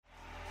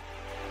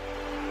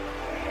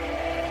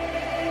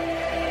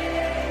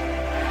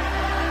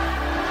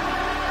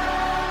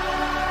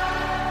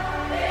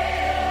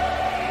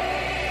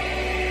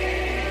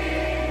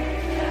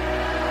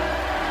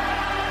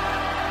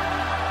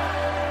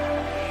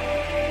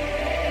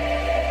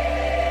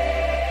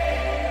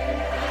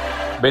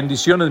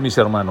Bendiciones, mis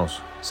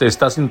hermanos. Se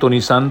está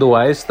sintonizando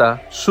a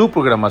esta su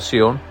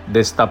programación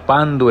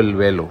Destapando el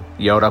Velo.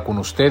 Y ahora con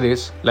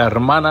ustedes, la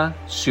hermana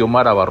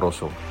Siomara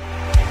Barroso.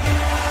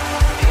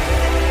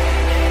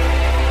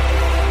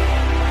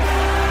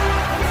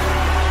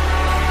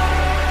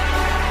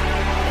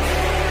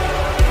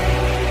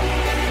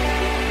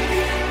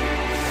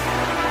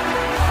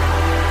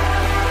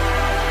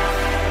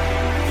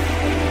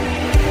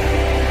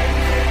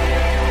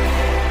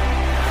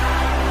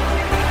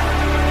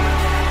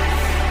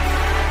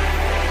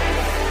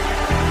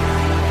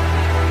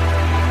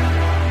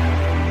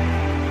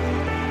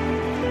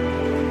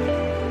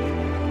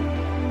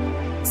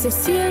 Se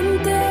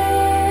siente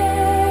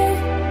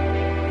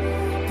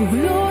tu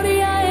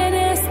gloria en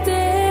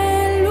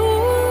este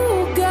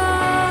lugar.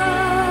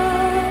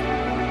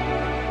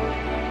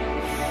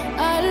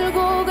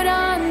 Algo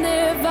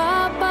grande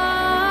va a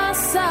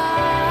pasar.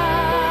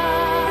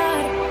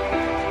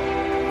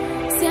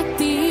 Se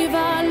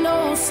activa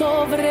lo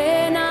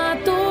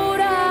sobrenatural.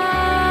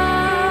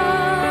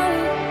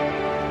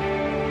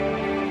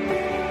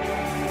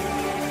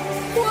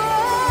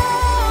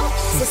 Wow,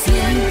 se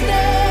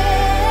siente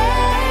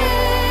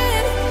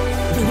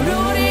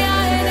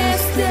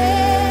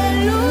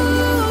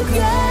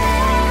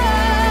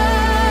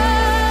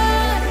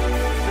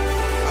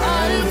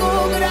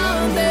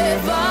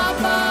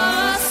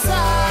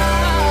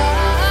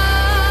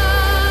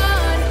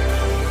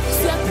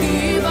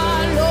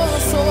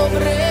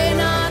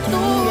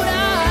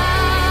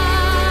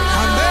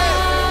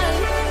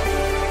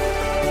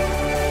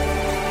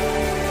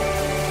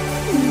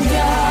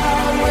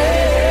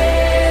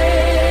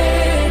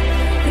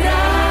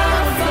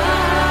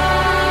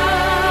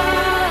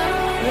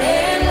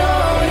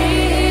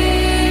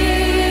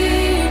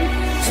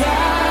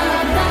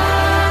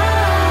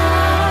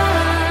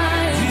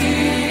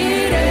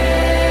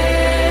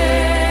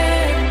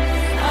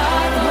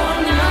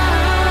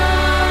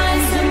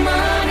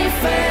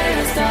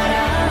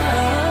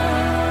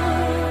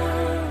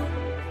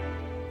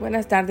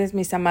Buenas tardes,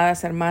 mis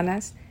amadas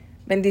hermanas.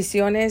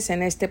 Bendiciones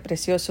en este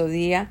precioso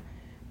día.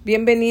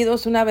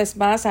 Bienvenidos una vez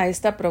más a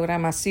esta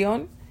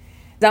programación.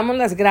 Damos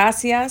las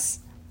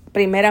gracias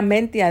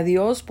primeramente a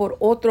Dios por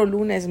otro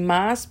lunes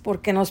más,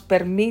 porque nos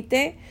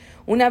permite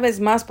una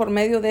vez más por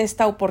medio de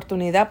esta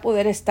oportunidad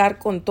poder estar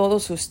con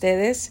todos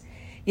ustedes.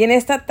 Y en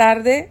esta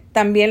tarde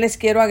también les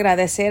quiero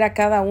agradecer a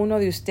cada uno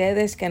de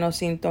ustedes que nos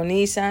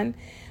sintonizan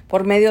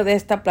por medio de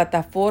esta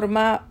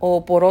plataforma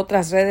o por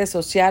otras redes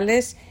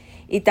sociales.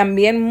 Y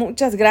también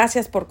muchas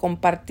gracias por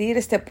compartir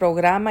este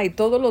programa y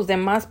todos los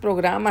demás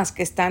programas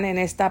que están en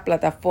esta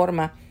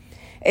plataforma.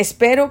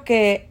 Espero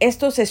que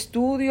estos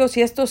estudios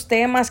y estos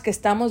temas que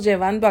estamos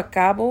llevando a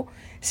cabo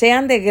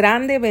sean de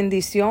grande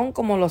bendición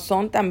como lo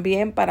son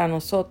también para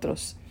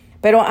nosotros.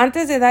 Pero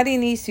antes de dar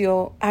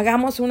inicio,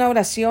 hagamos una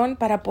oración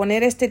para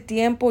poner este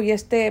tiempo y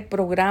este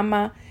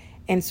programa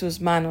en sus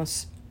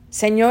manos.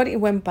 Señor y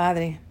buen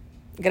Padre,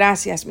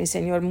 gracias, mi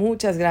Señor,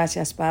 muchas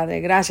gracias,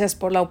 Padre. Gracias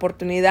por la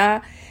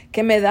oportunidad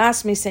que me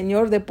das, mi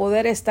Señor, de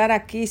poder estar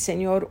aquí,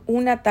 Señor,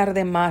 una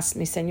tarde más,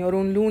 mi Señor,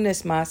 un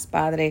lunes más,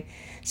 Padre.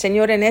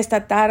 Señor, en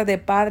esta tarde,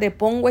 Padre,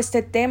 pongo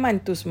este tema en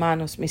tus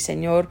manos, mi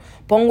Señor.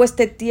 Pongo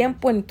este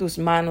tiempo en tus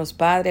manos,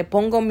 Padre.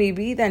 Pongo mi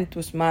vida en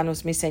tus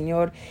manos, mi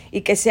Señor.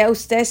 Y que sea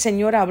usted,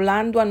 Señor,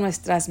 hablando a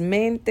nuestras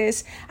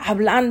mentes,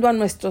 hablando a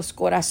nuestros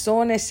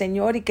corazones,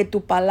 Señor. Y que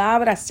tu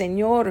palabra,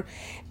 Señor,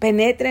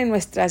 penetre en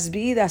nuestras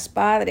vidas,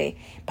 Padre,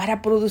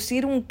 para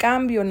producir un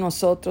cambio en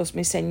nosotros,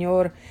 mi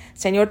Señor.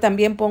 Señor,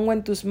 también pongo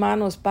en tus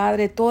manos,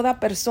 Padre, toda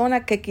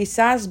persona que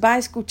quizás va a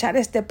escuchar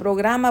este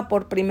programa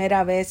por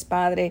primera vez,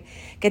 Padre,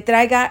 que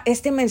traiga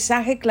este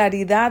mensaje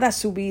claridad a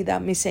su vida,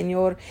 mi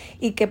Señor,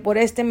 y que por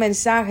este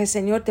mensaje,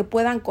 Señor, te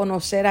puedan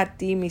conocer a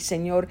ti, mi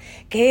Señor,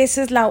 que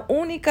esa es la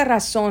única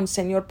razón,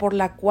 Señor, por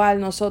la cual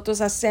nosotros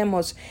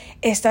hacemos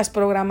estas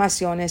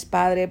programaciones,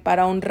 Padre,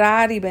 para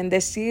honrar y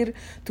bendecir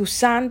tu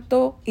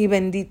santo y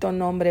bendito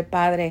nombre,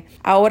 Padre.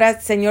 Ahora,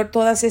 Señor,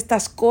 todas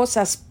estas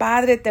cosas,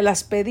 Padre, te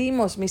las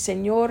pedimos, mi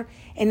Señor,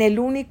 en el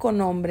único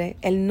nombre,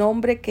 el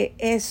nombre que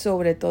es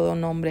sobre todo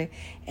nombre,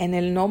 en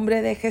el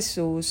nombre de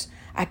Jesús,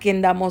 a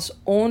quien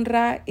damos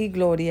honra y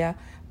gloria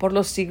por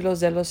los siglos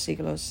de los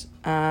siglos.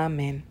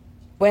 Amén.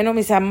 Bueno,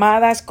 mis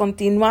amadas,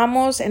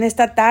 continuamos en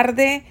esta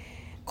tarde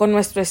con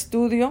nuestro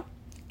estudio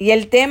y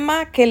el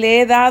tema que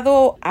le he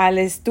dado al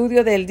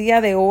estudio del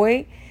día de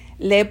hoy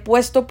le he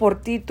puesto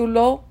por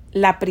título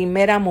La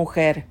Primera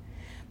Mujer,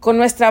 con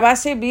nuestra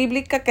base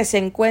bíblica que se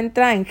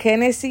encuentra en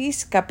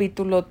Génesis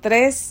capítulo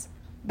 3,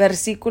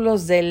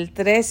 versículos del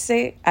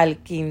 13 al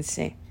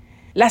 15.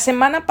 La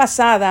semana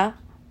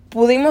pasada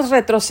pudimos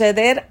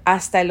retroceder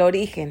hasta el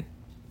origen,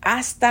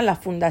 hasta la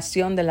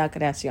fundación de la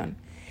creación,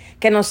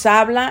 que nos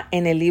habla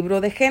en el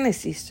libro de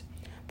Génesis.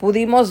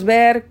 Pudimos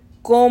ver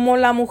cómo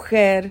la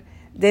mujer,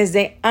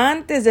 desde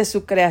antes de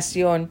su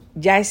creación,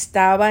 ya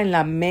estaba en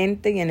la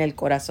mente y en el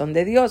corazón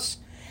de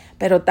Dios.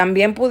 Pero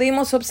también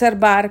pudimos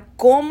observar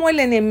cómo el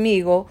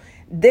enemigo,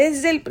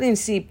 desde el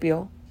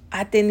principio,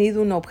 ha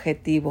tenido un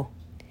objetivo.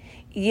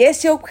 Y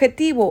ese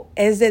objetivo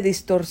es de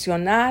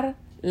distorsionar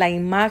la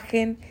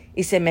imagen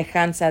y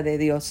semejanza de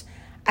Dios,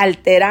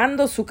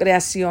 alterando su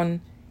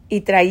creación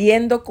y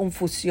trayendo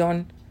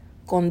confusión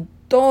con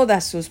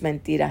todas sus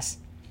mentiras.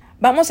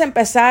 Vamos a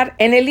empezar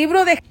en el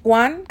libro de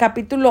Juan,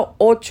 capítulo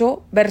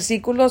 8,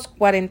 versículos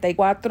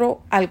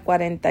 44 al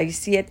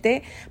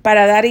 47,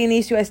 para dar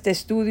inicio a este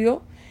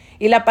estudio.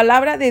 Y la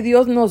palabra de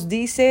Dios nos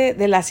dice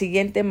de la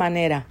siguiente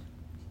manera: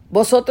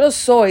 vosotros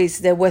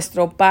sois de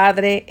vuestro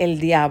padre el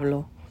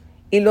diablo,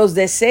 y los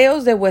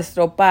deseos de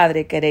vuestro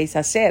padre queréis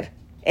hacer.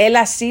 Él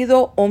ha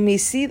sido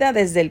homicida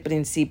desde el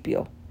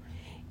principio,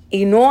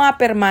 y no ha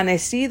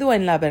permanecido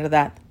en la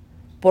verdad,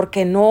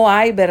 porque no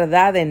hay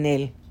verdad en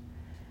él.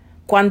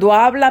 Cuando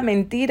habla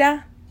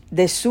mentira,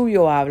 de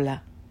suyo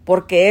habla,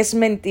 porque es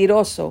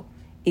mentiroso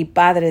y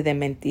padre de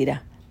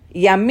mentira.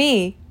 Y a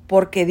mí,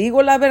 porque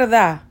digo la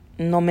verdad,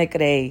 no me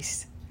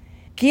creéis.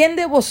 ¿Quién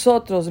de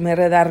vosotros me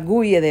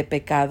redarguye de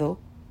pecado?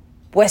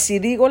 Pues si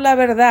digo la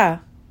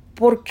verdad,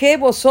 ¿por qué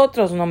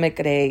vosotros no me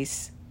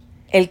creéis?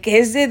 El que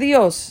es de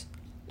Dios,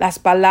 las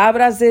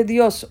palabras de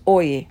Dios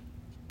oye.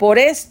 Por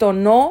esto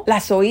no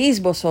las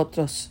oís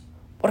vosotros,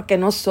 porque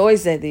no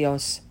sois de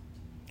Dios.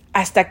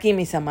 Hasta aquí,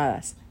 mis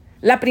amadas.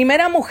 La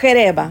primera mujer,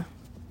 Eva,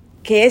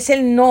 que es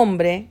el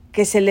nombre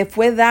que se le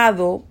fue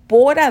dado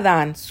por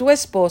Adán, su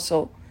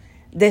esposo,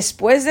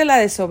 después de la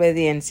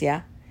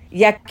desobediencia.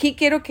 Y aquí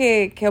quiero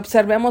que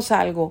observemos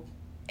algo.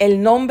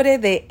 El nombre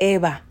de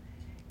Eva,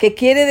 que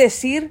quiere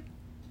decir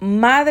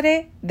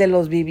madre de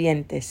los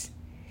vivientes.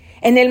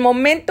 En el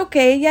momento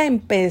que ella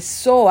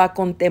empezó a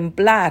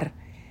contemplar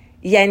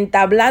y a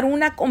entablar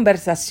una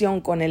conversación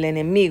con el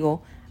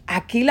enemigo,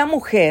 aquí la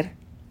mujer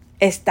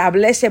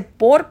establece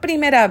por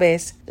primera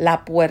vez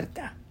la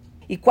puerta.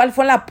 ¿Y cuál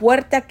fue la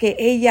puerta que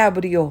ella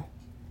abrió?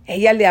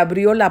 Ella le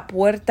abrió la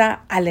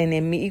puerta al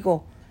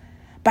enemigo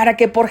para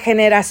que por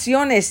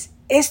generaciones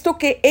esto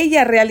que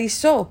ella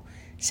realizó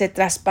se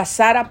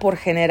traspasara por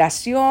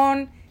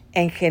generación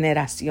en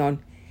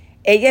generación.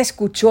 Ella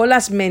escuchó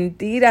las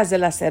mentiras de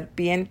la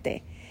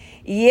serpiente,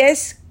 y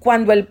es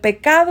cuando el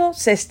pecado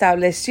se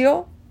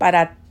estableció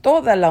para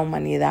toda la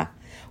humanidad,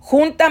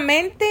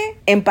 juntamente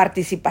en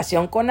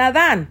participación con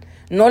Adán.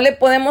 No le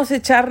podemos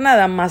echar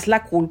nada más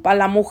la culpa a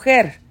la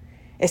mujer.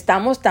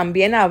 Estamos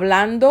también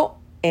hablando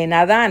en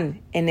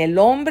Adán, en el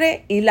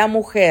hombre y la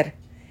mujer.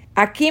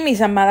 Aquí,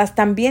 mis amadas,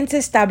 también se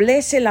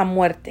establece la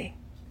muerte.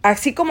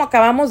 Así como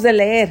acabamos de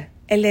leer,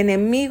 el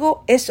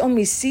enemigo es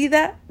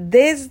homicida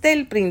desde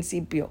el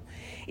principio.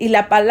 Y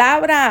la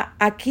palabra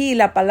aquí,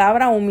 la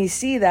palabra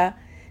homicida,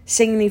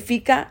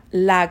 significa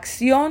la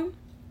acción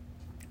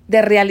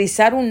de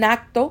realizar un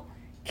acto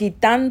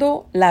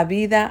quitando la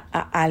vida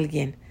a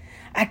alguien.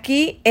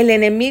 Aquí el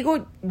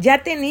enemigo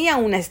ya tenía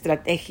una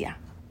estrategia.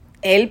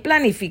 Él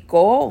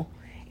planificó,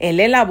 él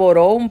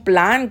elaboró un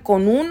plan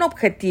con un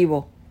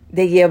objetivo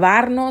de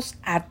llevarnos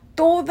a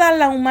toda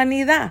la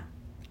humanidad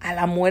a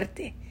la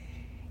muerte.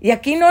 Y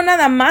aquí no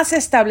nada más se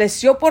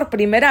estableció por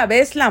primera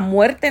vez la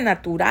muerte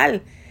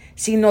natural,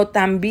 sino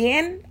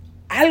también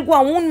algo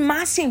aún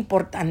más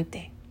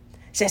importante.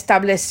 Se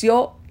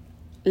estableció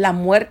la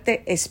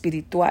muerte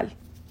espiritual.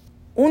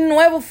 Un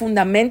nuevo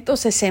fundamento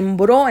se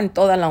sembró en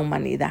toda la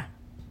humanidad.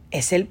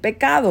 Es el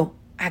pecado.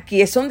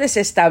 Aquí es donde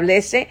se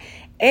establece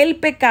el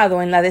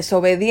pecado en la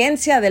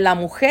desobediencia de la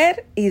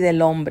mujer y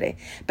del hombre.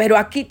 Pero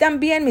aquí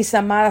también, mis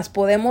amadas,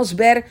 podemos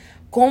ver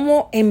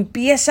cómo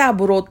empieza a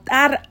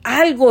brotar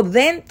algo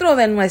dentro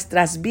de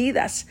nuestras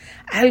vidas,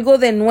 algo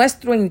de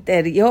nuestro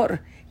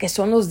interior, que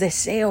son los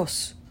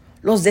deseos.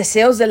 Los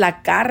deseos de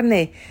la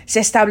carne se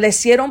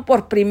establecieron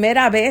por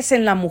primera vez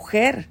en la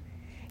mujer.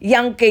 Y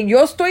aunque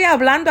yo estoy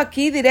hablando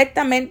aquí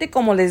directamente,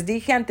 como les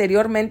dije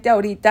anteriormente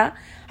ahorita,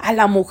 a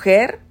la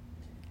mujer,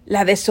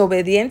 la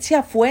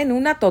desobediencia fue en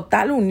una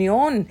total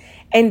unión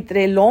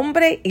entre el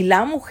hombre y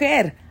la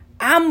mujer.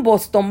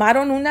 Ambos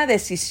tomaron una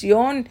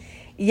decisión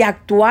y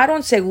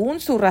actuaron según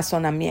su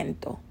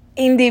razonamiento.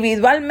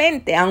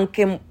 Individualmente,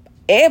 aunque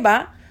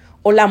Eva,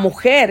 o la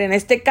mujer en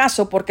este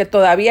caso, porque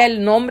todavía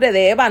el nombre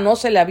de Eva no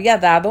se le había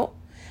dado,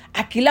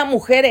 aquí la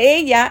mujer,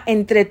 ella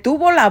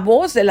entretuvo la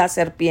voz de la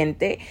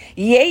serpiente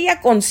y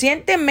ella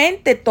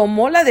conscientemente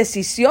tomó la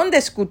decisión de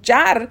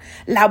escuchar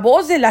la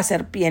voz de la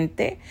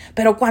serpiente.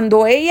 Pero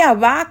cuando ella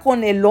va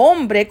con el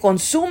hombre, con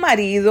su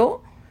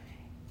marido,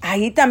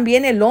 ahí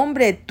también el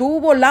hombre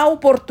tuvo la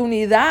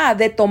oportunidad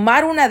de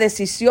tomar una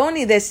decisión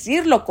y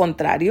decir lo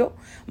contrario.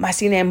 Mas,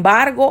 sin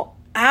embargo,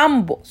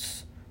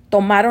 ambos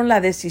tomaron la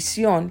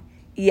decisión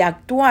y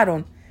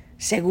actuaron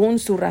según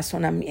su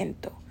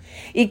razonamiento.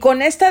 Y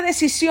con esta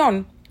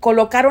decisión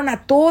colocaron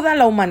a toda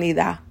la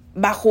humanidad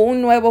bajo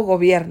un nuevo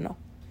gobierno,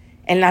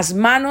 en las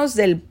manos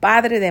del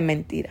padre de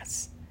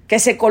mentiras, que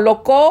se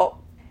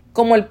colocó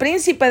como el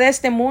príncipe de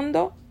este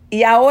mundo,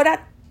 y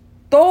ahora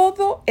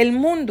todo el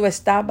mundo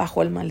está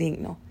bajo el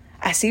maligno.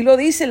 Así lo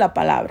dice la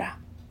palabra.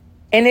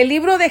 En el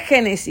libro de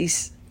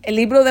Génesis, el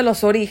libro de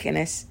los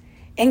orígenes,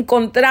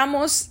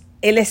 encontramos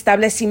el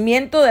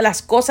establecimiento de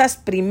las cosas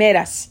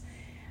primeras,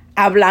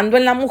 hablando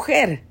en la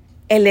mujer,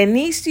 el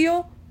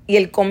inicio y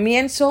el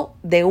comienzo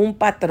de un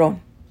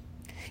patrón.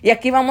 Y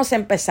aquí vamos a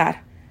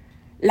empezar.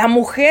 La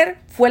mujer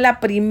fue la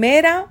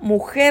primera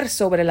mujer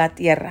sobre la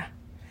tierra.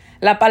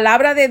 La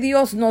palabra de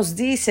Dios nos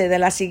dice de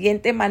la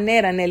siguiente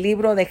manera en el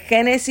libro de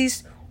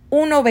Génesis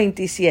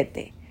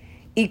 1:27.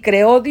 Y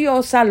creó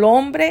Dios al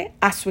hombre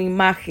a su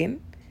imagen.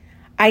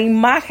 A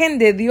imagen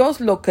de Dios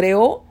lo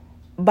creó,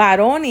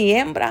 varón y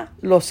hembra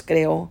los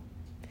creó.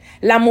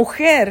 La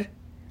mujer,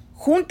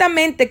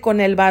 juntamente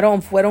con el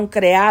varón, fueron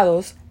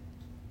creados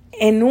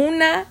en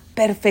una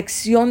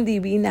perfección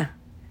divina,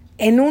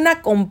 en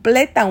una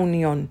completa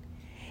unión.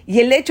 Y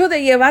el hecho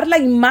de llevar la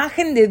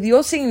imagen de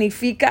Dios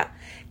significa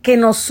que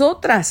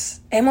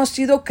nosotras hemos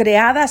sido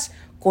creadas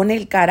con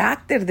el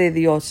carácter de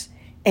Dios,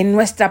 en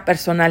nuestra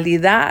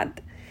personalidad,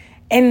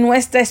 en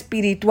nuestra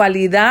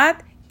espiritualidad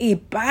y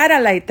para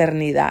la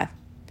eternidad.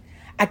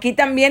 Aquí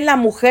también la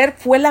mujer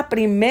fue la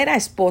primera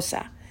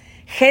esposa.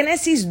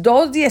 Génesis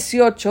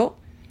 2:18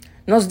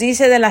 nos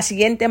dice de la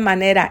siguiente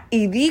manera: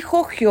 y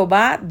dijo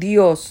Jehová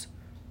Dios,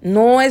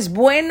 no es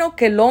bueno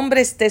que el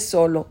hombre esté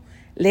solo,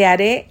 le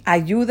haré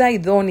ayuda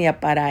idónea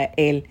para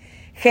él.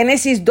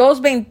 Génesis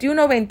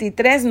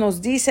 2:21-23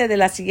 nos dice de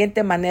la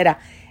siguiente manera: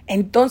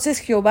 entonces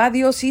Jehová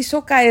Dios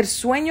hizo caer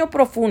sueño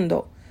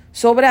profundo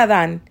sobre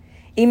Adán,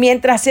 y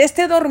mientras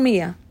éste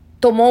dormía,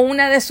 tomó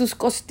una de sus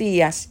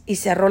costillas y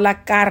cerró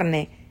la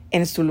carne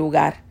en su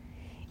lugar.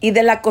 Y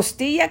de la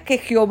costilla que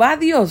Jehová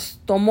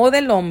Dios tomó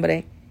del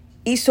hombre,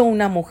 hizo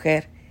una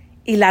mujer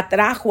y la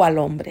trajo al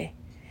hombre.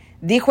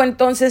 Dijo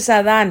entonces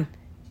Adán: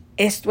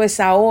 esto es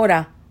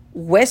ahora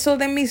hueso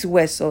de mis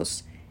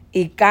huesos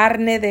y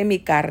carne de mi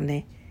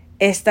carne.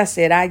 Esta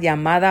será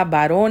llamada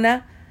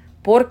varona,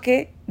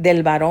 porque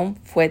del varón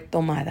fue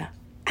tomada.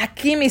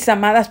 Aquí, mis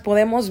amadas,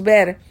 podemos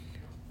ver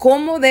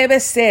cómo debe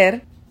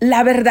ser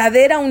la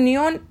verdadera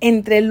unión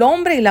entre el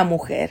hombre y la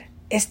mujer.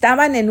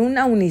 Estaban en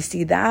una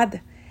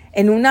unicidad,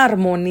 en una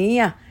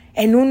armonía,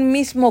 en un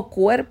mismo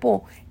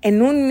cuerpo,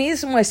 en un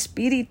mismo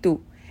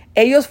espíritu.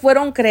 Ellos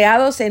fueron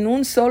creados en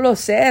un solo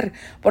ser,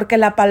 porque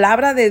la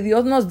palabra de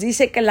Dios nos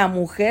dice que la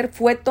mujer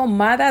fue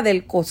tomada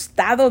del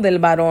costado del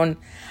varón.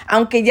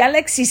 Aunque ya la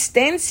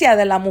existencia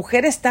de la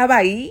mujer estaba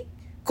ahí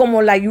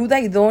como la ayuda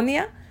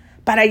idónea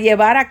para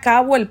llevar a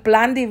cabo el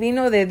plan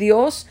divino de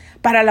Dios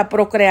para la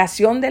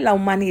procreación de la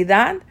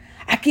humanidad,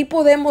 aquí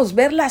podemos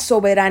ver la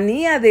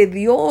soberanía de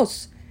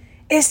Dios.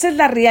 Esta es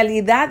la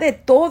realidad de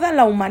toda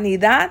la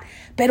humanidad,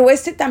 pero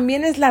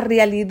también es la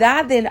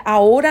realidad de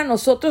ahora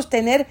nosotros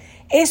tener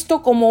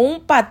esto como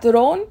un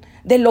patrón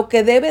de lo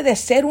que debe de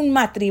ser un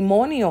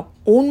matrimonio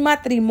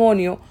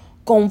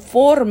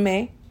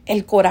conforme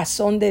el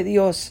corazón de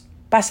Dios.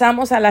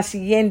 Pasamos a la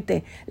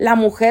siguiente. La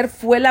mujer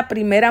fue la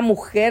primera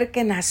mujer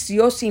que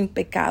nació sin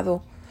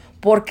pecado,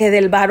 porque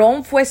del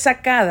varón fue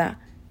sacada,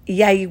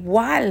 y a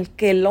igual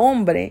que el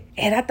hombre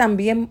era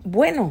también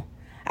bueno.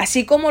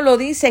 Así como lo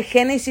dice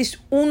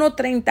Génesis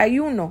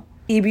 1:31.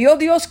 Y vio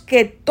Dios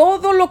que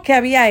todo lo que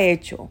había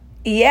hecho,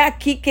 y he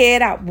aquí que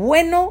era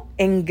bueno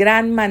en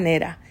gran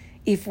manera.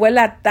 Y fue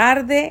la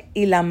tarde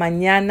y la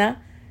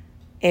mañana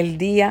el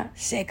día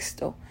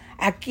sexto.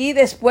 Aquí,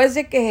 después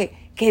de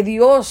que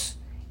Dios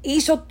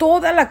hizo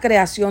toda la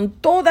creación,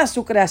 toda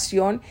su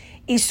creación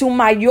y su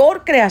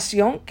mayor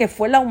creación, que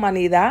fue la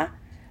humanidad,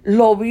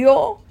 lo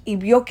vio y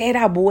vio que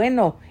era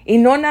bueno. Y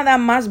no nada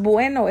más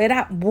bueno,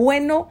 era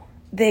bueno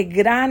de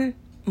gran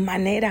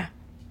manera.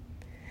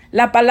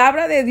 La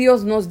palabra de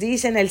Dios nos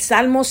dice en el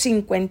Salmo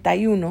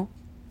 51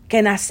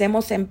 que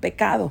nacemos en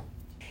pecado.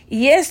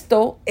 Y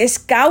esto es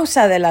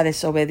causa de la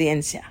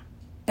desobediencia.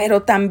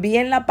 Pero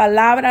también la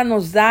palabra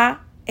nos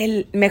da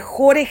el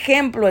mejor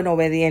ejemplo en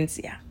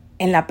obediencia,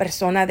 en la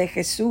persona de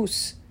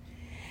Jesús.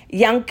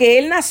 Y aunque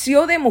Él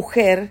nació de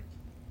mujer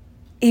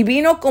y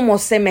vino como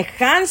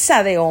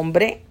semejanza de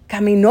hombre,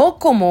 caminó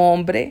como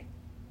hombre,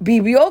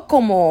 vivió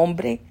como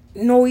hombre,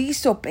 no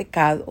hizo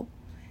pecado,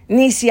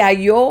 ni se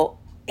halló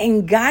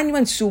engaño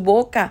en su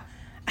boca,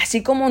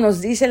 así como nos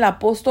dice el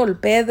apóstol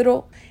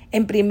Pedro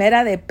en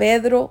Primera de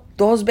Pedro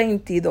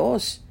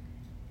 2:22.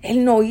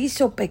 Él no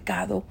hizo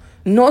pecado,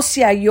 no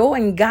se halló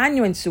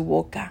engaño en su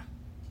boca.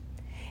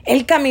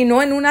 Él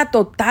caminó en una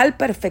total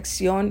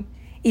perfección,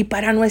 y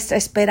para nuestra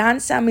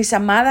esperanza, mis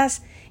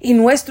amadas, y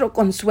nuestro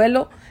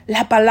consuelo,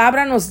 la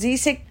palabra nos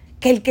dice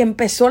que el que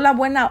empezó la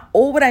buena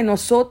obra en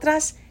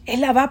nosotras, Él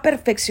la va a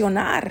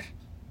perfeccionar.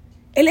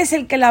 Él es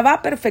el que la va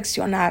a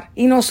perfeccionar,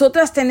 y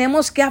nosotras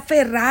tenemos que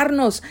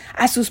aferrarnos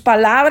a sus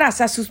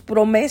palabras, a sus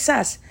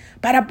promesas,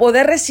 para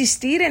poder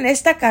resistir en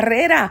esta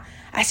carrera.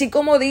 Así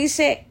como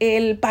dice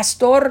el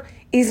pastor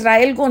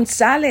Israel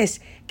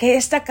González, que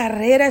esta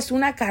carrera es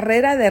una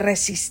carrera de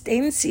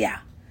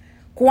resistencia.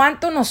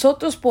 ¿Cuánto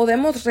nosotros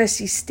podemos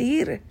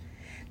resistir?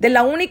 De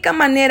la única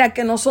manera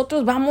que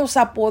nosotros vamos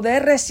a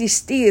poder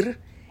resistir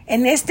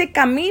en este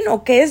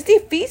camino, que es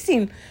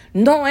difícil,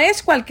 no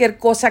es cualquier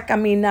cosa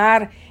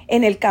caminar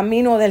en el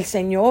camino del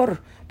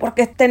Señor,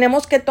 porque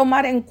tenemos que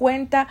tomar en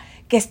cuenta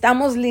que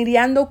estamos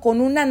lidiando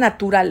con una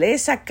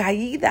naturaleza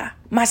caída.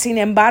 Mas, sin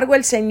embargo,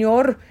 el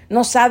Señor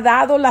nos ha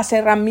dado las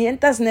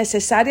herramientas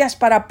necesarias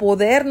para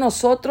poder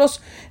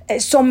nosotros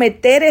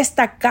someter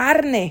esta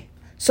carne,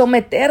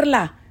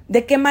 someterla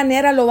 ¿De qué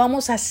manera lo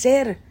vamos a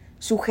hacer?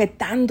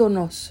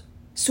 Sujetándonos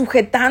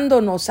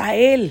a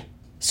Él.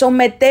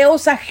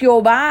 Someteos a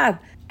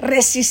Jehová,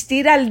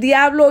 resistir al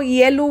diablo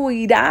y Él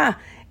huirá.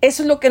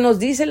 Eso es lo que nos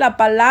dice la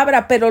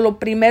palabra, pero lo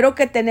primero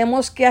que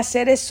tenemos que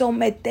hacer es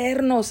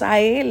someternos a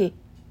Él.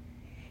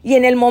 Y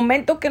en el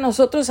momento que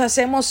nosotros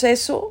hacemos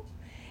eso,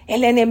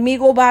 el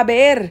enemigo va a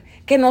ver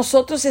que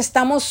nosotros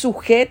estamos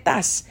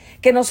sujetas,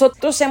 que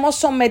nosotros hemos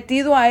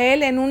sometido a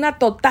Él en una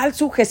total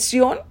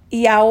sujeción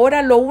y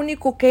ahora lo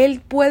único que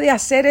Él puede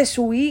hacer es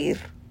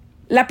huir.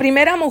 La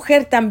primera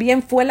mujer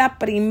también fue la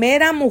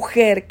primera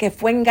mujer que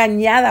fue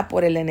engañada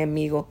por el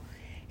enemigo.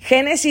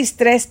 Génesis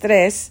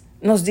 3:3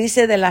 nos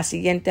dice de la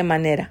siguiente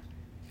manera: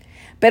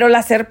 pero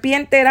la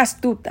serpiente era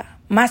astuta,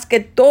 más que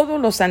todos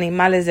los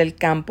animales del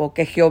campo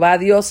que Jehová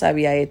Dios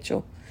había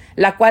hecho,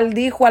 la cual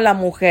dijo a la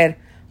mujer: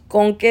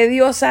 ¿con qué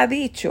Dios ha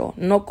dicho,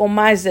 no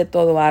comáis de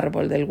todo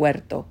árbol del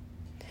huerto?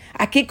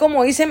 Aquí,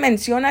 como hice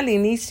mención al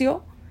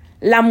inicio,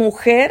 la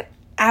mujer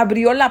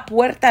abrió la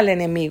puerta al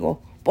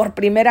enemigo por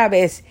primera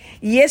vez,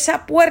 y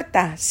esa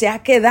puerta se ha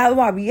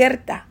quedado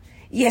abierta,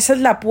 y esa es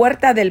la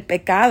puerta del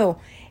pecado,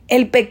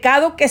 el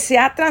pecado que se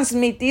ha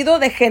transmitido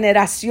de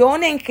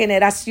generación en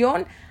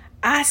generación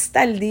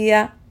hasta el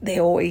día de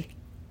hoy.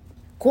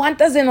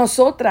 ¿Cuántas de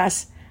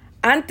nosotras,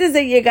 antes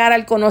de llegar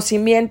al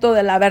conocimiento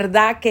de la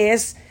verdad que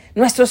es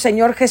nuestro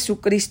Señor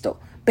Jesucristo,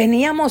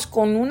 veníamos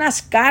con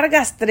unas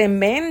cargas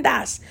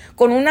tremendas,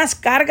 con unas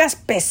cargas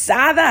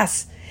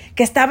pesadas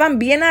que estaban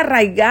bien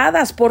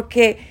arraigadas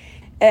porque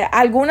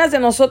algunas de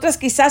nosotras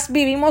quizás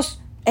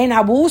vivimos en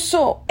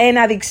abuso, en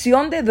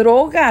adicción de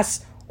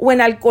drogas o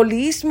en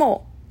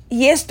alcoholismo?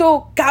 Y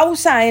esto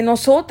causa en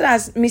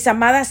nosotras, mis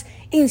amadas,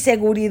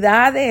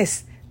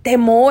 inseguridades,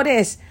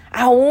 temores,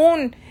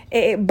 aún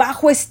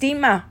bajo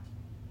estima.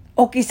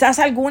 O quizás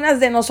algunas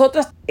de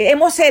nosotras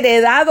hemos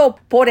heredado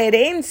por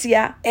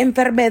herencia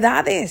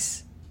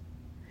enfermedades.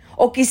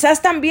 O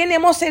quizás también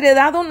hemos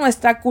heredado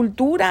nuestra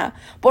cultura,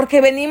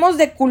 porque venimos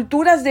de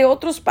culturas de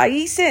otros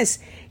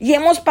países y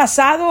hemos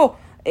pasado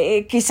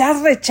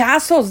quizás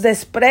rechazos,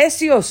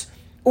 desprecios,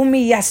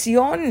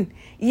 humillación.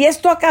 Y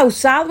esto ha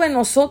causado en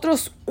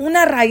nosotros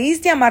una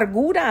raíz de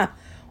amargura,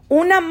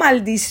 una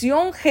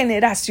maldición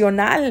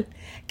generacional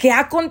que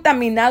ha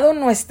contaminado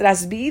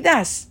nuestras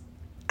vidas.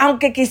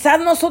 Aunque quizás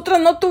nosotros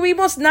no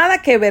tuvimos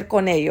nada que ver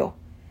con ello,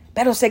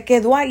 pero se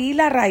quedó ahí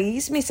la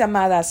raíz, mis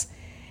amadas.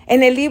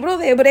 En el libro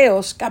de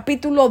Hebreos,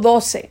 capítulo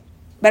 12,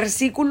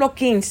 versículo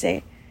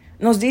 15,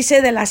 nos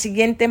dice de la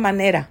siguiente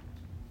manera: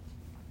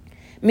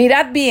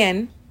 mirad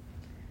bien,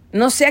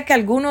 no sea que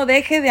alguno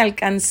deje de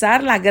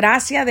alcanzar la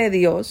gracia de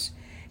Dios,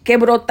 que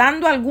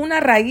brotando alguna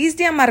raíz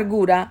de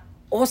amargura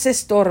os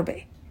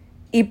estorbe,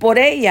 y por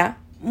ella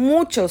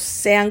muchos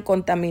sean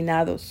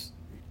contaminados.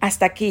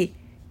 Hasta aquí.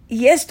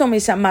 Y esto,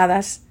 mis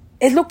amadas,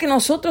 es lo que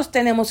nosotros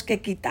tenemos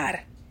que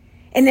quitar.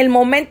 En el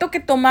momento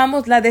que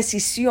tomamos la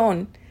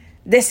decisión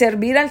de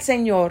servir al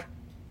Señor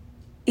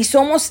y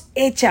somos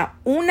hecha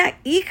una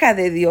hija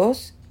de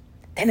Dios,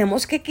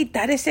 tenemos que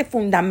quitar ese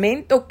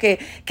fundamento que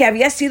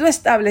había sido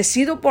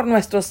establecido por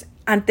nuestros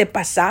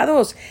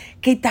antepasados,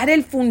 quitar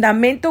el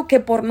fundamento que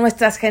por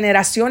nuestras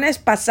generaciones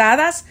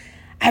pasadas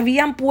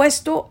habían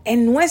puesto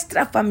en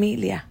nuestra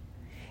familia.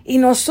 Y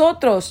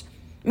nosotros,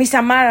 mis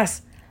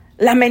amadas,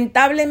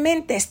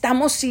 lamentablemente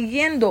estamos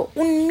siguiendo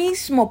un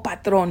mismo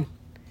patrón.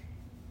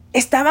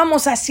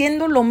 Estábamos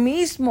haciendo lo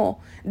mismo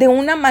de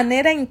una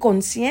manera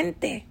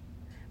inconsciente.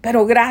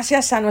 Pero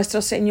gracias a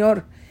nuestro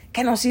Señor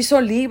que nos hizo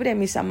libre,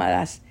 mis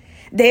amadas,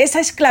 de esa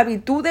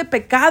esclavitud de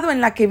pecado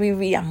en la que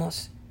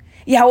vivíamos.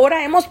 Y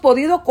ahora hemos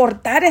podido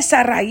cortar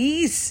esa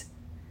raíz.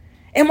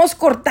 Hemos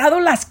cortado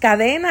las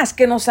cadenas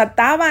que nos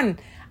ataban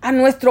a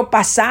nuestro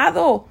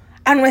pasado,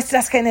 a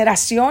nuestras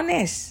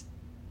generaciones.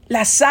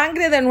 La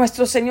sangre de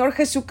nuestro Señor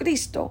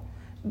Jesucristo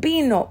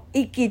vino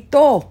y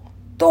quitó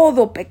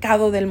todo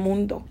pecado del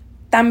mundo.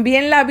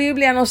 También la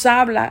Biblia nos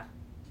habla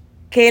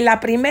que la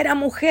primera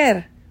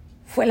mujer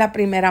fue la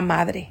primera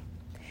madre.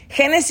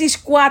 Génesis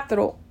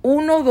 4,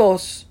 1,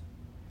 2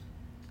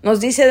 nos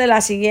dice de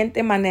la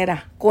siguiente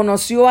manera: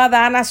 conoció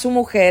Adán a su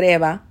mujer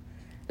Eva,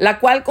 la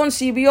cual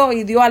concibió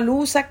y dio a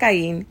luz a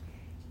Caín,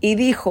 y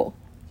dijo: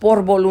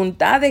 por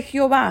voluntad de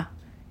Jehová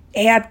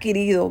he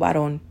adquirido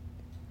varón.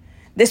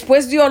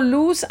 Después dio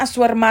luz a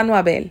su hermano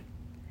Abel,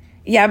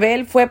 y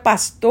Abel fue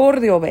pastor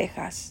de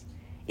ovejas,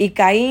 y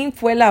Caín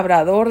fue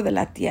labrador de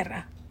la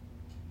tierra.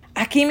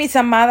 Aquí, mis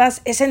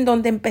amadas, es en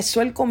donde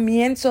empezó el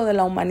comienzo de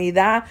la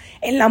humanidad,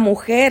 en la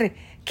mujer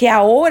que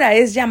ahora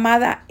es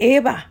llamada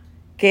Eva,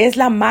 que es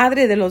la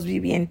madre de los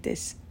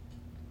vivientes.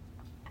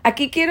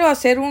 Aquí quiero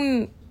hacer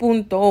un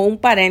punto o un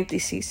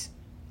paréntesis,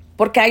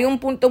 porque hay un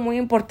punto muy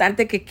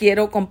importante que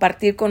quiero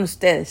compartir con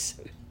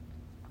ustedes.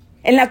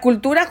 En la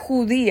cultura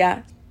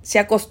judía se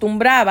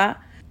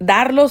acostumbraba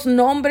dar los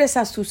nombres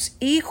a sus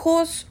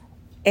hijos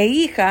e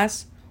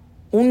hijas,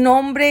 un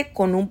nombre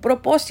con un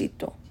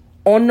propósito,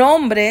 o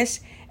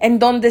nombres en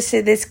donde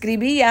se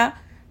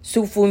describía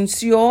su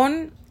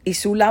función y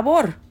su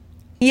labor.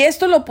 Y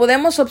esto lo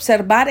podemos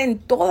observar en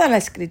toda la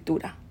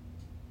Escritura.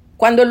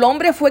 Cuando el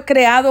hombre fue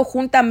creado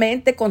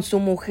juntamente con su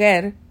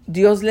mujer,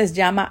 Dios les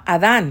llama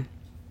Adán.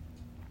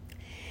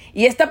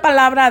 Y esta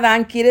palabra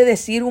Adán quiere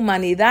decir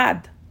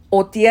humanidad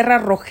o tierra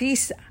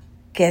rojiza,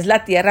 que es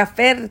la tierra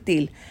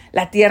fértil,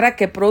 la tierra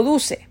que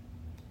produce.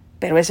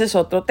 Pero ese es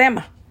otro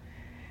tema.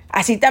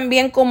 Así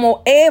también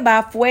como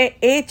Eva fue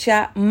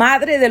hecha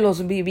madre de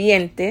los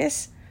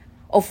vivientes,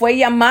 o fue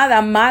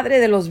llamada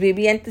madre de los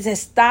vivientes,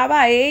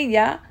 estaba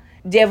ella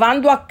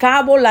llevando a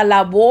cabo la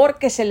labor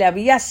que se le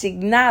había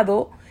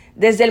asignado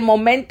desde el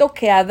momento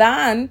que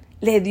Adán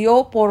le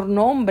dio por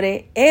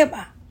nombre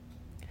Eva.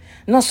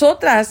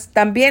 Nosotras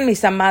también,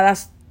 mis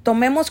amadas,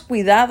 tomemos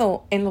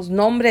cuidado en los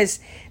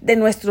nombres de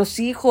nuestros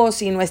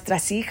hijos y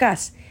nuestras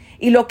hijas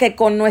y lo que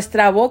con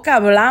nuestra boca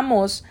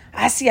hablamos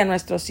hacia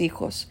nuestros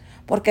hijos,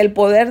 porque el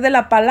poder de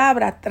la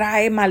palabra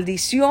trae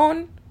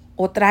maldición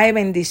o trae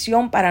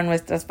bendición para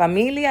nuestras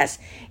familias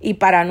y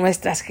para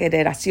nuestras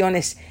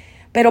generaciones.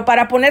 Pero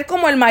para poner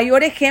como el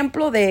mayor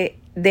ejemplo de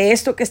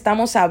esto que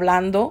estamos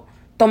hablando,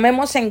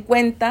 tomemos en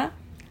cuenta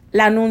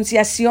la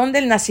anunciación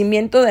del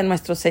nacimiento de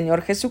nuestro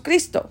Señor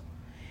Jesucristo.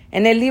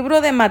 En el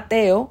libro de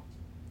Mateo,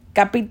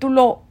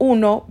 capítulo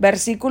 1,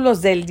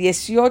 versículos del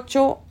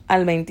 18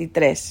 al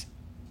 23.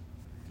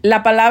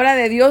 La palabra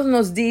de Dios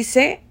nos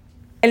dice: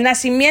 el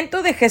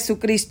nacimiento de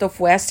Jesucristo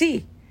fue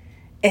así.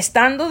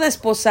 Estando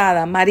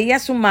desposada María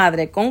su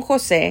madre con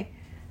José,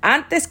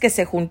 antes que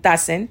se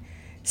juntasen,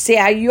 se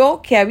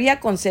halló que había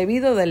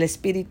concebido del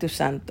Espíritu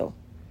Santo.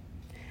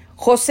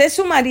 José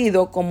su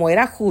marido, como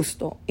era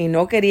justo y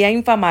no quería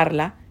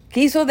infamarla,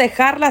 quiso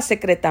dejarla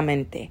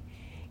secretamente.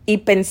 Y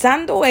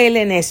pensando él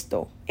en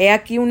esto, he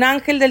aquí un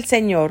ángel del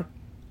Señor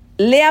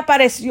le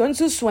apareció en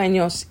sus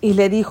sueños y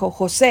le dijo: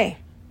 José,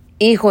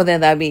 hijo de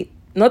David,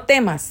 no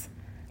temas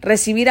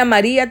recibir a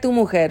María tu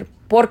mujer,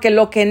 porque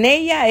lo que en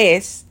ella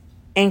es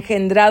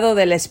engendrado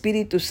del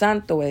Espíritu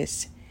Santo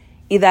es,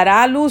 y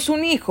dará a luz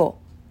un hijo,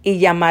 y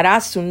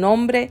llamará su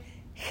nombre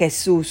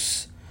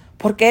Jesús,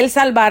 porque él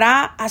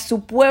salvará a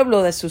su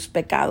pueblo de sus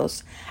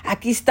pecados.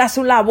 Aquí está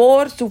su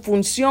labor, su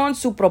función,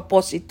 su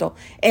propósito,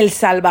 el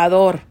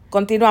Salvador.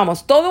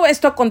 Continuamos. Todo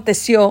esto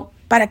aconteció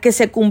para que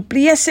se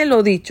cumpliese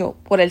lo dicho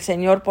por el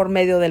Señor por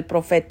medio del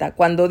profeta,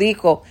 cuando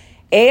dijo: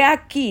 he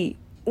aquí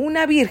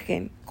una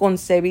virgen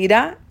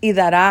concebirá y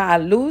dará a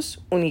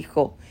luz un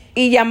hijo,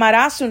 y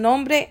llamará su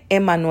nombre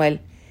Emmanuel,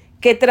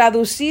 que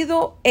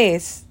traducido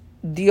es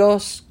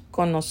Dios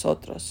con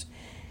nosotros.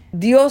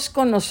 Dios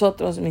con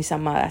nosotros, mis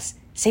amadas.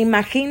 ¿Se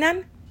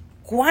imaginan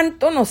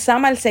cuánto nos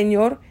ama el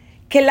Señor?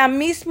 Que la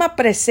misma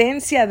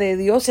presencia de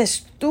Dios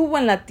estuvo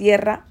en la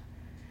tierra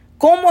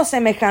como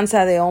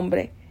semejanza de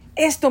hombre.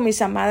 Esto,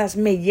 mis amadas,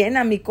 me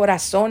llena mi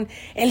corazón,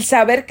 el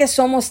saber que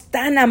somos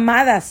tan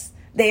amadas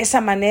de esa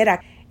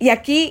manera. Y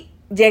aquí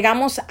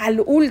llegamos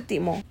al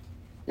último.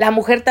 La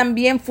mujer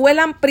también fue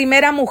la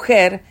primera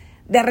mujer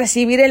de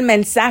recibir el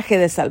mensaje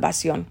de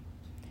salvación.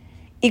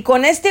 Y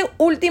con este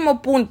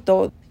último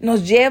punto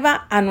nos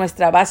lleva a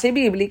nuestra base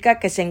bíblica,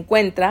 que se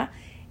encuentra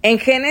en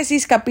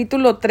Génesis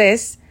capítulo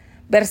 3,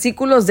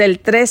 versículos del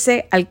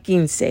 13 al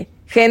 15.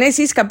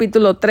 Génesis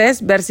capítulo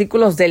 3,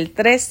 versículos del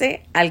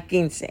 13 al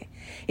 15.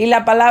 Y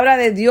la palabra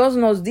de Dios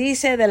nos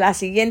dice de la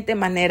siguiente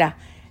manera: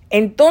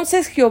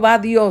 entonces Jehová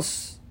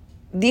Dios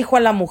dijo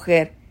a la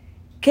mujer: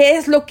 ¿qué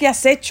es lo que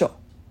has hecho?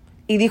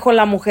 Y dijo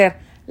la mujer: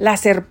 la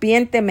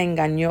serpiente me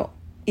engañó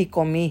y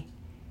comí.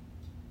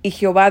 Y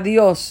Jehová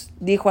Dios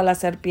dijo a la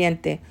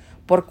serpiente: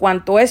 por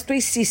cuanto esto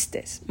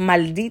hiciste,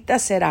 maldita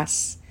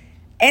serás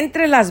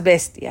entre las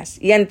bestias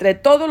y entre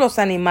todos los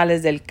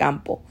animales del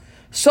campo.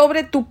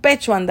 Sobre tu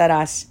pecho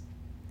andarás,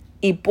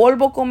 y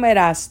polvo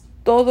comerás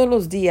todos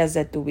los días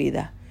de tu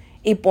vida.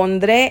 Y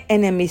pondré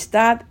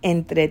enemistad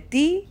entre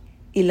ti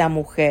y la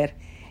mujer,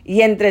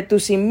 y entre tu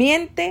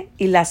simiente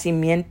y la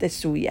simiente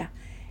suya.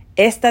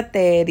 Esta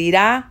te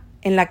herirá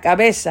en la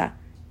cabeza,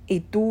 y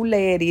tú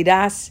le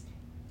herirás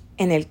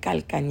en el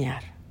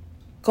calcañar.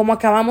 Como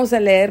acabamos de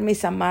leer,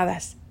 mis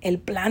amadas, el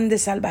plan de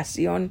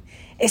salvación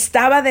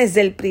estaba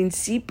desde el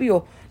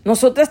principio.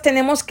 Nosotras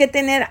tenemos que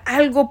tener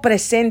algo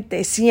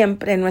presente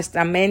siempre en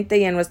nuestra mente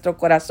y en nuestro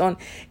corazón,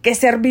 que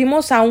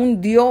servimos a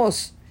un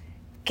Dios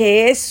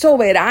que es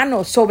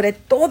soberano sobre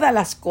todas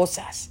las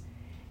cosas,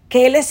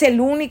 que Él es el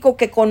único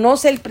que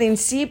conoce el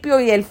principio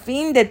y el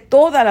fin de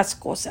todas las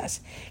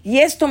cosas. Y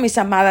esto, mis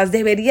amadas,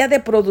 debería de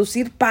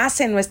producir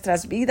paz en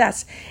nuestras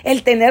vidas,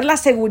 el tener la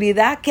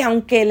seguridad que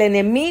aunque el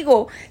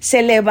enemigo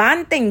se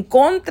levante en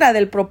contra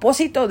del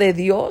propósito de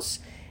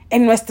Dios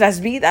en nuestras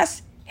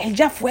vidas, Él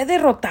ya fue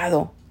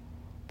derrotado.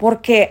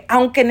 Porque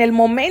aunque en el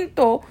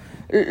momento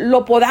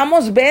lo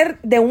podamos ver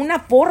de una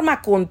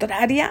forma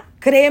contraria,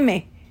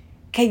 créeme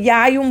que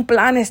ya hay un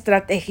plan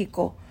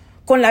estratégico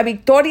con la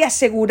victoria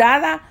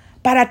asegurada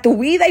para tu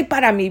vida y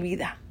para mi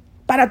vida,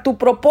 para tu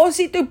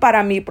propósito y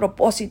para mi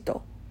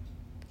propósito.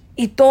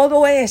 Y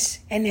todo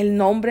es en el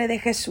nombre de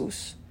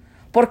Jesús,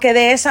 porque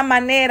de esa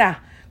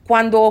manera,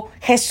 cuando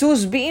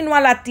Jesús vino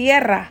a la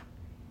tierra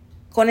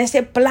con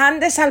ese plan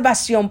de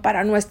salvación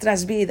para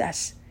nuestras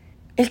vidas,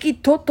 Él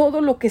quitó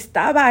todo lo que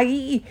estaba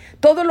ahí,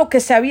 todo lo que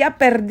se había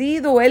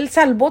perdido. Él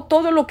salvó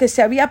todo lo que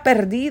se había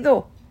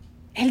perdido.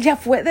 Él ya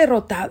fue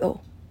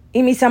derrotado.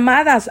 Y mis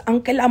amadas,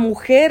 aunque la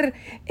mujer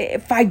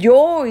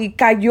falló y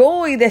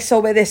cayó y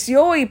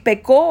desobedeció y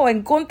pecó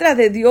en contra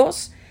de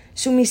Dios,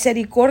 su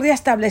misericordia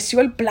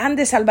estableció el plan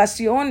de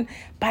salvación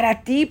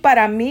para ti,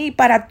 para mí,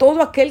 para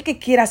todo aquel que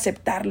quiera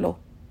aceptarlo.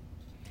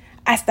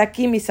 Hasta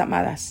aquí, mis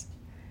amadas.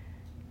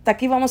 Hasta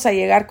aquí vamos a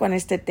llegar con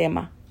este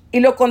tema. Y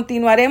lo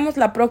continuaremos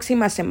la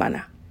próxima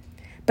semana.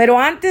 Pero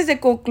antes de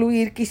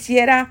concluir,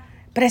 quisiera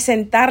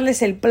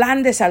presentarles el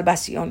plan de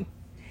salvación,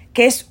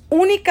 que es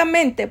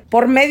únicamente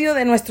por medio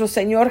de nuestro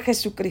Señor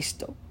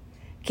Jesucristo,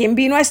 quien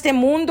vino a este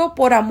mundo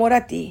por amor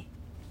a ti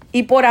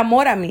y por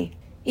amor a mí,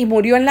 y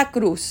murió en la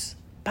cruz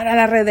para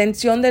la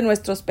redención de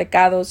nuestros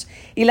pecados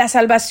y la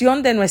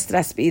salvación de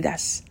nuestras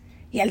vidas.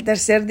 Y al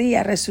tercer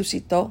día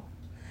resucitó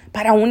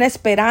para una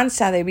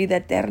esperanza de vida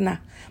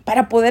eterna,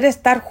 para poder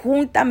estar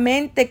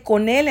juntamente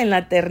con Él en la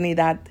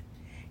eternidad.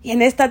 Y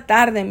en esta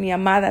tarde, mi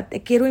amada,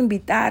 te quiero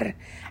invitar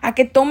a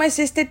que tomes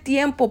este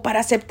tiempo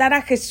para aceptar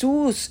a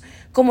Jesús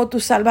como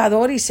tu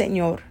Salvador y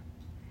Señor.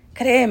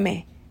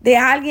 Créeme, de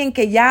alguien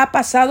que ya ha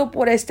pasado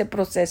por este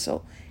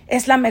proceso,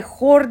 es la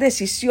mejor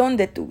decisión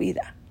de tu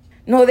vida.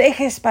 No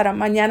dejes para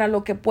mañana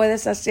lo que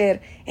puedes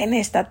hacer en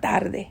esta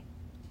tarde.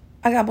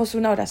 Hagamos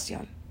una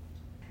oración.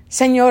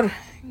 Señor,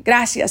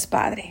 gracias,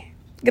 Padre.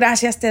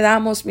 Gracias te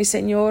damos, mi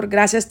Señor.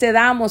 Gracias te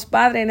damos,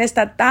 Padre, en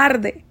esta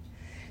tarde.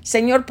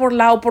 Señor, por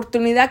la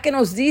oportunidad que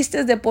nos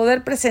diste de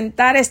poder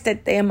presentar este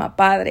tema,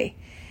 Padre.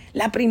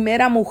 La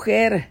primera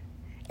mujer,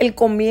 el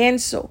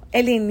comienzo,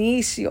 el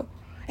inicio,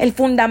 el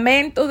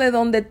fundamento de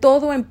donde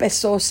todo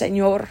empezó,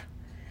 Señor.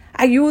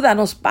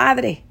 Ayúdanos,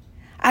 Padre,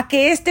 a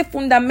que este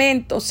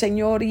fundamento,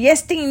 Señor, y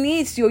este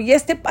inicio y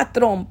este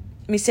patrón,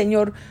 mi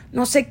Señor,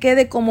 no se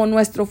quede como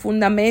nuestro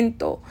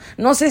fundamento,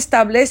 no se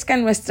establezca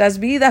en nuestras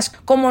vidas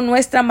como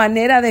nuestra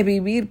manera de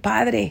vivir,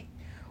 Padre.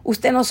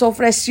 Usted nos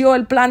ofreció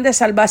el plan de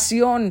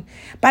salvación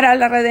para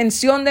la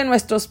redención de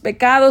nuestros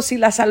pecados y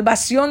la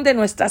salvación de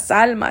nuestras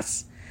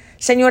almas.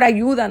 Señor,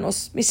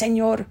 ayúdanos, mi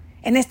Señor,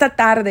 en esta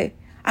tarde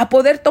a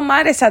poder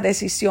tomar esa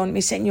decisión,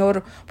 mi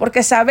Señor,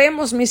 porque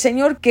sabemos, mi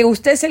Señor, que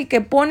usted es el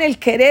que pone el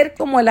querer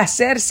como el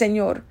hacer,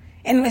 Señor,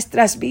 en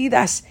nuestras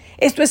vidas.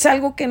 Esto es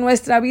algo que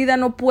nuestra vida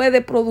no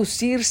puede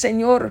producir,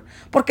 Señor,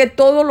 porque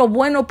todo lo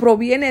bueno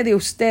proviene de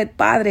usted,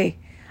 Padre.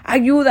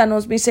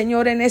 Ayúdanos, mi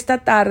Señor, en esta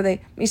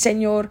tarde, mi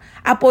Señor,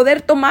 a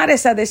poder tomar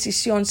esa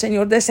decisión,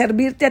 Señor, de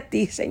servirte a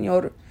ti,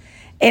 Señor,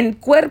 en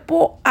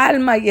cuerpo,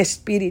 alma y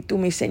espíritu,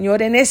 mi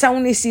Señor, en esa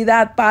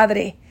unicidad,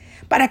 Padre,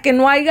 para que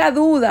no haya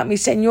duda, mi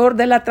Señor,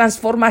 de la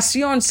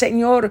transformación,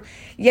 Señor,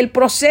 y el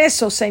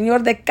proceso,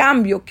 Señor, de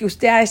cambio que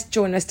usted ha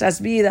hecho en nuestras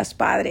vidas,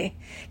 Padre.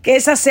 Que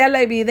esa sea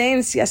la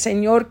evidencia,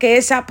 Señor, que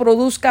esa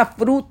produzca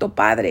fruto,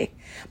 Padre,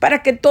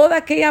 para que toda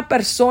aquella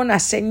persona,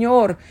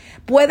 Señor,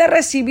 pueda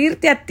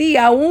recibirte a ti,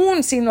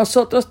 aún sin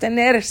nosotros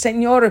tener,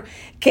 Señor,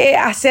 que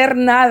hacer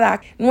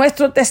nada.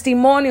 Nuestro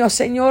testimonio,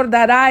 Señor,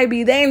 dará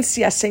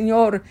evidencia,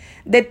 Señor,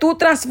 de tu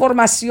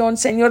transformación,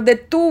 Señor, de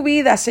tu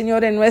vida,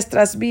 Señor, en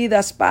nuestras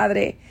vidas,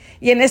 Padre.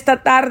 Y en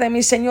esta tarde,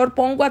 mi Señor,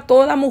 pongo a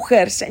toda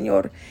mujer,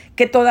 Señor,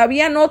 que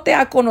todavía no te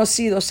ha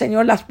conocido,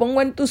 Señor, las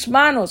pongo en tus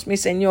manos, mi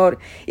Señor,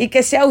 y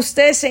que sea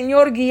usted,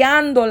 Señor,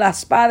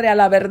 guiándolas, Padre, a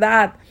la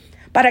verdad,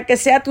 para que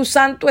sea tu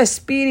Santo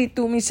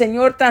Espíritu, mi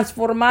Señor,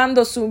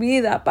 transformando su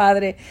vida,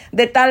 Padre,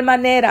 de tal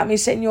manera, mi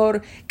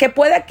Señor, que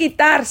pueda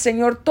quitar,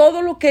 Señor,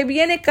 todo lo que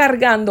viene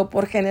cargando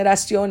por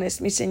generaciones,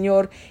 mi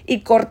Señor,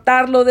 y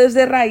cortarlo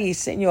desde raíz,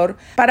 Señor,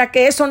 para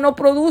que eso no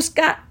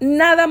produzca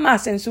nada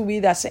más en su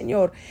vida,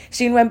 Señor,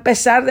 sino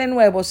empezar de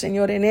nuevo,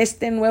 Señor, en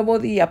este nuevo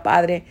día,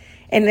 Padre,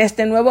 en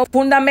este nuevo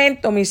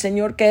fundamento, mi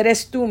Señor, que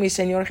eres tú, mi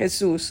Señor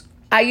Jesús.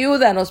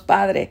 Ayúdanos,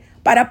 Padre,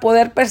 para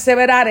poder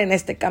perseverar en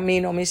este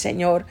camino, mi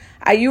Señor.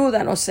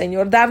 Ayúdanos,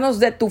 Señor. Darnos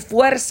de tu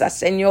fuerza,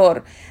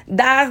 Señor.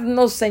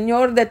 Darnos,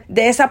 Señor,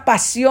 de esa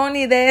pasión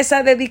y de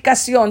esa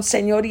dedicación,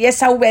 Señor, y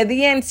esa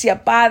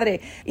obediencia,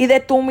 Padre, y de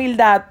tu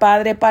humildad,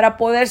 Padre, para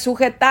poder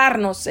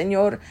sujetarnos,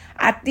 Señor,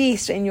 a ti,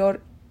 Señor.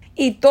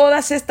 Y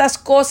todas estas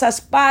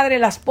cosas, Padre,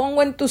 las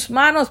pongo en tus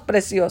manos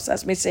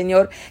preciosas, mi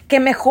Señor,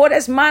 que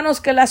mejores manos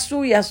que las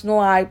suyas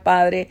no hay,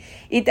 Padre.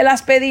 Y te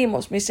las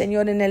pedimos, mi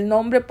Señor, en el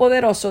nombre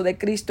poderoso de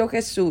Cristo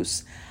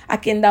Jesús,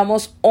 a quien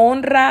damos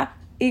honra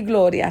y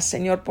gloria,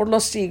 Señor, por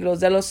los siglos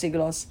de los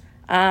siglos.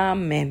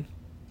 Amén.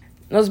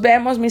 Nos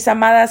vemos, mis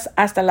amadas,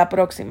 hasta la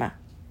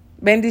próxima.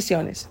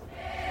 Bendiciones.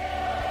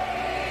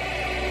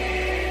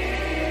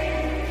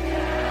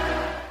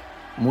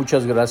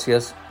 Muchas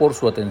gracias por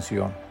su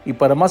atención. Y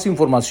para más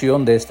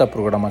información de esta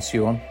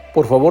programación,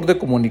 por favor de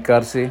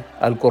comunicarse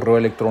al correo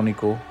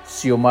electrónico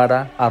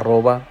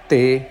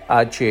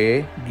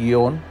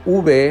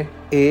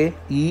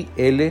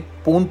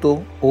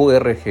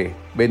siomara@the-veil.org.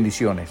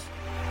 Bendiciones.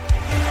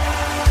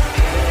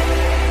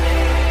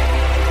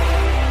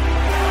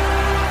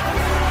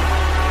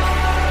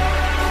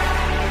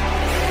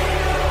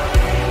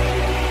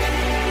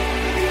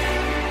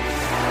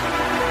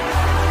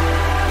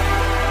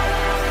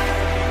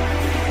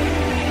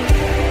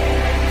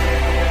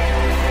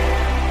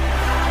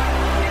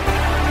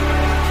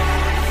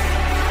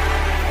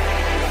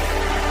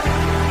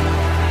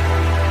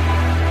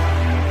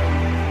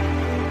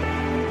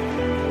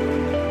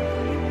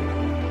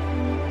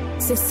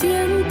 se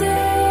siente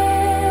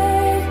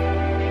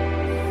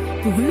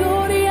tu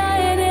gloria.